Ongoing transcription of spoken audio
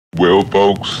Well,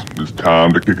 folks, it's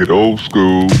time to kick it old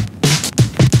school.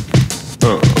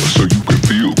 So you can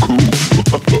feel cool.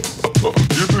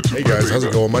 Hey guys, how's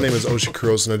it going? My name is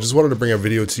Oshikorosu, and I just wanted to bring a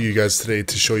video to you guys today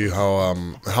to show you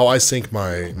how I sync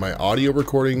my audio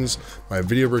recordings, my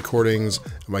video recordings,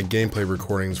 and my gameplay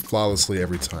recordings flawlessly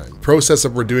every time. The process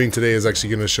that we're doing today is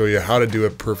actually going to show you how to do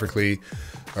it perfectly,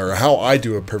 or how I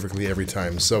do it perfectly every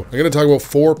time. So I'm going to talk about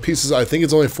 4 pieces. I think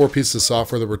it's only 4 pieces of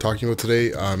software that we're talking about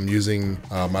today. I'm using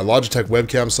my Logitech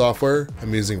Webcam Software.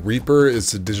 I'm using Reaper.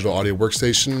 It's a digital audio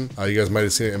workstation. You guys might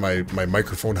have seen it in my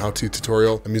microphone how-to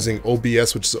tutorial. I'm using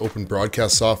OBS, which is open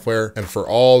broadcast software. And for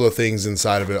all the things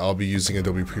inside of it, I'll be using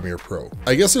Adobe Premiere Pro.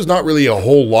 I guess there's not really a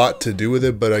whole lot to do with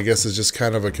it, but I guess it's just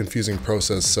kind of a confusing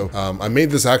process. So I made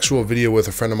this actual video with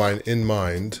a friend of mine in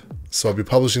mind. So I'll be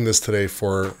publishing this today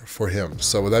for him.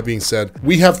 So with that being said,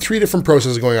 we have 3 different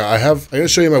processes going on. I'm going to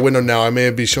show you my window now. I may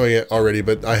be showing it already,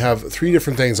 but I have 3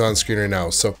 different things on screen right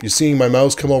now. So you're seeing my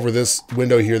mouse come over this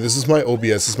window here. This is my OBS.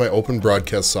 This is my open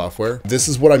broadcast software. This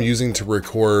is what I'm using to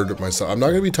record myself. I'm not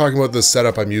going to be talking about the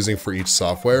setup I'm using for each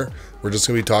software. We're just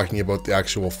going to be talking about the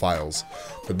actual files.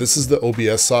 But this is the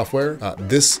OBS software.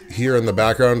 This here in the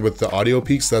background with the audio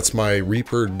peaks, that's my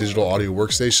Reaper digital audio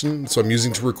workstation. So I'm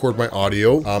using to record my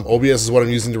audio. OBS is what I'm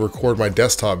using to record my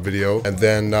desktop video. And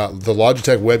then the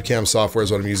Logitech Webcam Software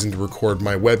is what I'm using to record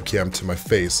my webcam to my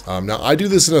face. Now I do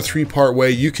this in a 3-part way.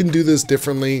 You can do this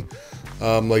differently.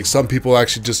 Like some people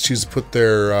actually just choose to put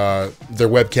their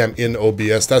webcam in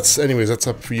OBS. Anyways, that's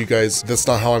up for you guys. That's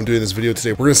not how I'm doing this video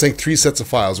today. We're gonna sync 3 sets of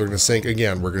files. We're gonna sync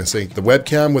the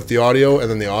webcam with the audio,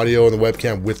 and then the audio and the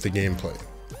webcam with the gameplay.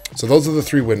 So those are the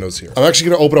 3 windows here. I'm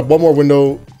actually gonna open up one more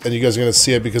window and you guys are gonna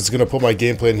see it because it's gonna put my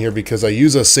gameplay in here because I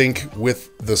use a sync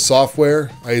with the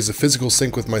software. I use a physical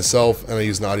sync with myself, and I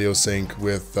use an audio sync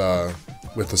with the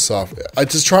software. I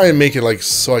just try and make it like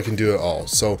so I can do it all.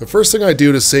 So the first thing I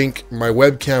do to sync my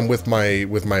webcam with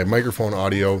my microphone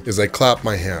audio is I clap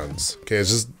my hands. Okay,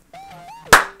 it's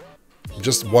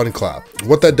just one clap.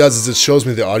 What that does is it shows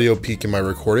me the audio peak in my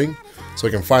recording, so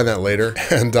I can find that later,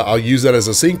 and I'll use that as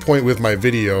a sync point with my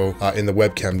video in the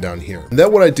webcam down here. And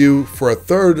then what I do for a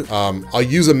third, I'll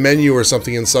use a menu or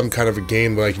something in some kind of a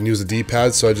game that I can use a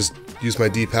D-pad. So I just use my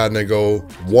D-pad and I go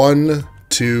 1,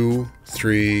 2,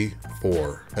 3,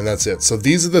 4, and that's it. So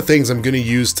these are the things I'm going to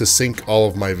use to sync all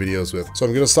of my videos with. So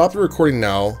I'm going to stop the recording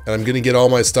now, and I'm going to get all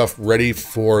my stuff ready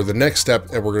for the next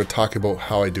step, and we're going to talk about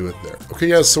how I do it there. Okay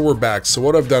guys, so we're back. So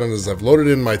what I've done is I've loaded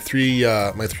in my three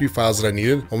files that I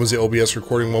needed. One was the OBS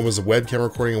recording, one was the webcam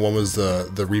recording, and one was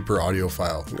the Reaper audio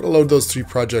file. I'm going to load those 3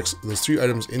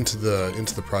 items into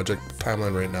the project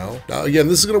timeline right now. Now again,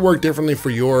 this is going to work differently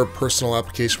for your personal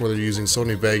application, whether you're using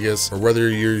Sony Vegas or whether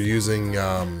you're using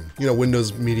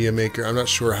Windows Media Maker. I'm not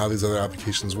sure how these other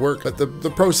applications work, but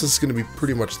the process is going to be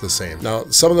pretty much the same. Now,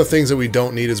 some of the things that we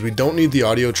don't need is we don't need the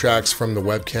audio tracks from the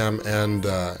webcam and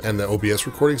the OBS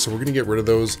recording, so we're going to get rid of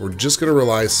those. We're just going to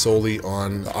rely solely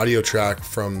on the audio track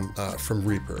from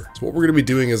Reaper. So what we're going to be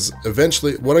doing is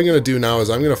eventually, what I'm going to do now is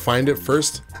I'm going to find it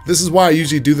first. This is why I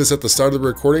usually do this at the start of the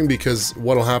recording, because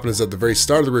what will happen is at the very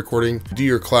start of the recording, you do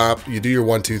your clap, you do your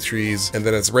 1, 2, 3s, and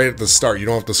then it's right at the start. You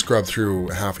don't have to scrub through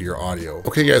half of your audio.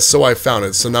 Okay guys, so I found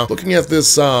it. So now looking at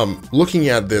this,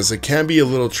 it can be a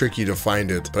little tricky to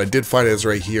find it, but I did find it. It's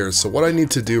right here. So what I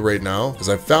need to do right now is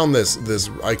I found this,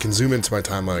 I can zoom into my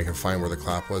timeline, I can find where the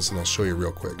clap was, and I'll show you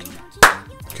real quick.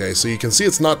 Okay, so you can see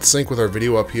it's not synced with our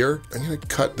video up here. I'm gonna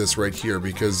cut this right here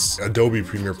because Adobe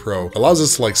Premiere Pro allows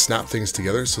us to like snap things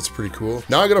together, so it's pretty cool.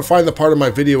 Now I gotta find the part of my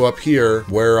video up here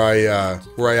where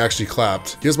I actually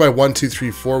clapped. Here's my 1, 2,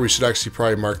 3, 4. We should actually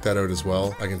probably mark that out as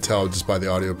well. I can tell just by the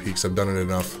audio peaks. I've done it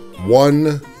enough.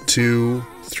 1, 2,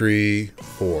 3,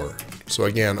 4. So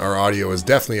again, our audio is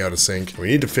definitely out of sync. We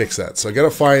need to fix that. So I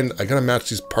gotta match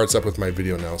these parts up with my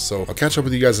video now. So I'll catch up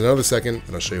with you guys in another second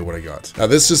and I'll show you what I got. Now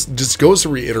this just goes to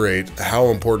reiterate how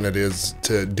important it is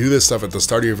to do this stuff at the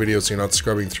start of your video so you're not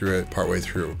scrubbing through it partway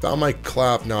through. Found my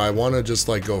clap. Now I wanna just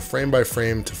like go frame by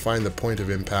frame to find the point of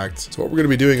impact. So what we're gonna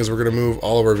be doing is we're gonna move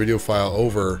all of our video file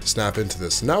over to snap into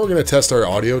this. Now we're gonna test our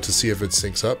audio to see if it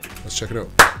syncs up. Let's check it out.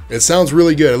 It sounds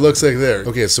really good. It looks like there.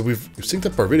 Okay, so we've synced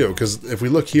up our video because if we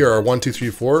look here, our 1, 2, 3,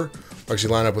 4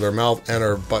 actually line up with our mouth and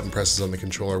our button presses on the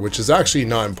controller, which is actually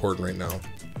not important right now.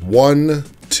 1,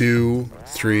 2,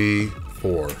 3,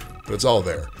 4, but it's all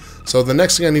there. So the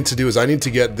next thing I need to do is I need to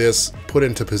get this put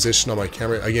into position on my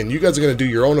camera. Again, you guys are going to do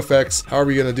your own effects,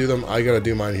 however you're going to do them. I got to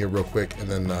do mine here real quick, and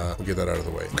then we'll get that out of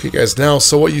the way. Okay, guys. Now,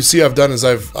 so what you see I've done is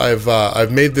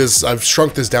I've made this. I've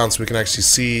shrunk this down so we can actually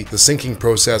see the syncing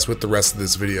process with the rest of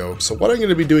this video. So what I'm going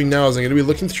to be doing now is I'm going to be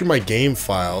looking through my game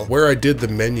file where I did the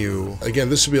menu. Again,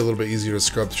 this should be a little bit easier to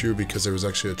scrub through because there was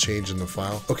actually a change in the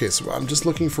file. Okay, so I'm just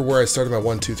looking for where I started my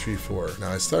 1, 2, 3, 4.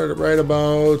 Now I started right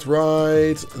about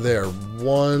right there.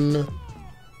 1,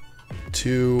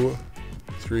 2,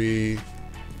 3,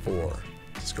 4.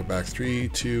 Let's go back. 3,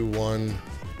 2, 1,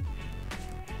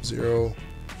 0.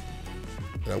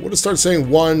 And I would have started saying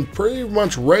 1 pretty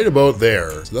much right about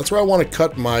there. So that's where I want to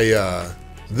cut my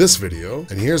this video.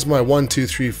 And here's my 1, 2,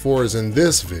 3, 4s in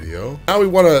this video. Now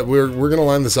we're gonna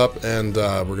line this up, and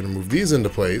we're gonna move these into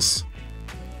place.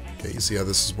 Okay, you see how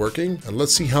this is working? And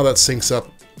let's see how that syncs up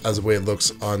as the way it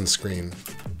looks on screen.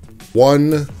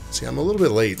 1, see, I'm a little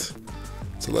bit late.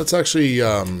 So let's actually,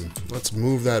 let's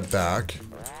move that back.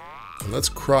 And let's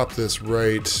crop this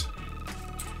right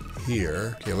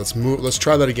here. Okay, let's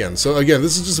try that again. So again,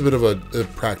 this is just a bit of a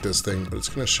practice thing, but it's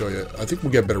gonna show you. I think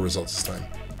we'll get better results this time.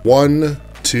 1,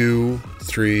 2,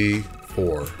 3,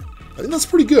 4. I think that's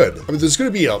pretty good. I mean, there's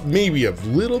going to be maybe a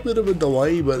little bit of a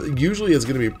delay, but usually it's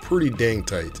going to be pretty dang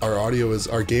tight. Our audio is,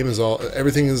 our game is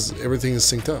everything is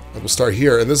synced up. We'll start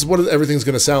here, and this is what everything's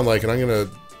going to sound like, and I'm going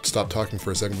to stop talking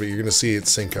for a second, but you're going to see it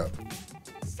sync up.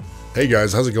 Hey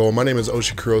guys, how's it going? My name is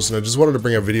Oshikorosu, and I just wanted to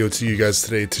bring a video to you guys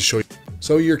today to show you.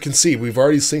 So you can see we've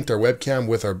already synced our webcam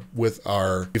with we've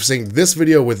synced this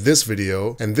video with this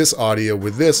video, and this audio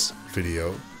with this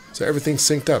video. So everything's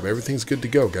synced up. Everything's good to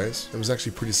go, guys. It was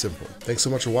actually pretty simple. Thanks so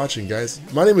much for watching, guys.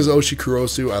 My name is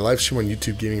Oshikorosu. I live stream on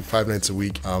YouTube gaming 5 nights a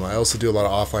week. I also do a lot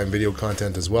of offline video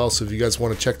content as well. So if you guys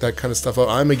want to check that kind of stuff out,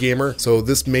 I'm a gamer. So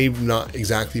this may not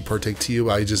exactly partake to you.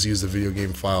 I just use the video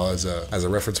game file as a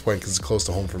reference point because it's close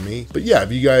to home for me. But yeah,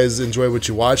 if you guys enjoy what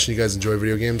you watch and you guys enjoy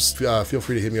video games, feel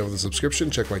free to hit me up with a subscription.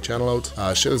 Check my channel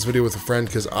out. Share this video with a friend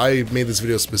because I made this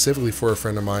video specifically for a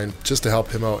friend of mine just to help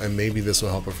him out, and maybe this will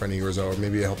help a friend of yours out, or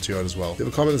maybe it helped you out as well. Leave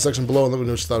a comment in the section below and let me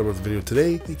know what you thought about the video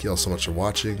today. Thank you all so much for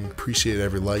watching. Appreciate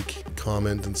every like,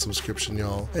 comment, and subscription,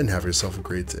 y'all. And have yourself a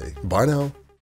great day. Bye now.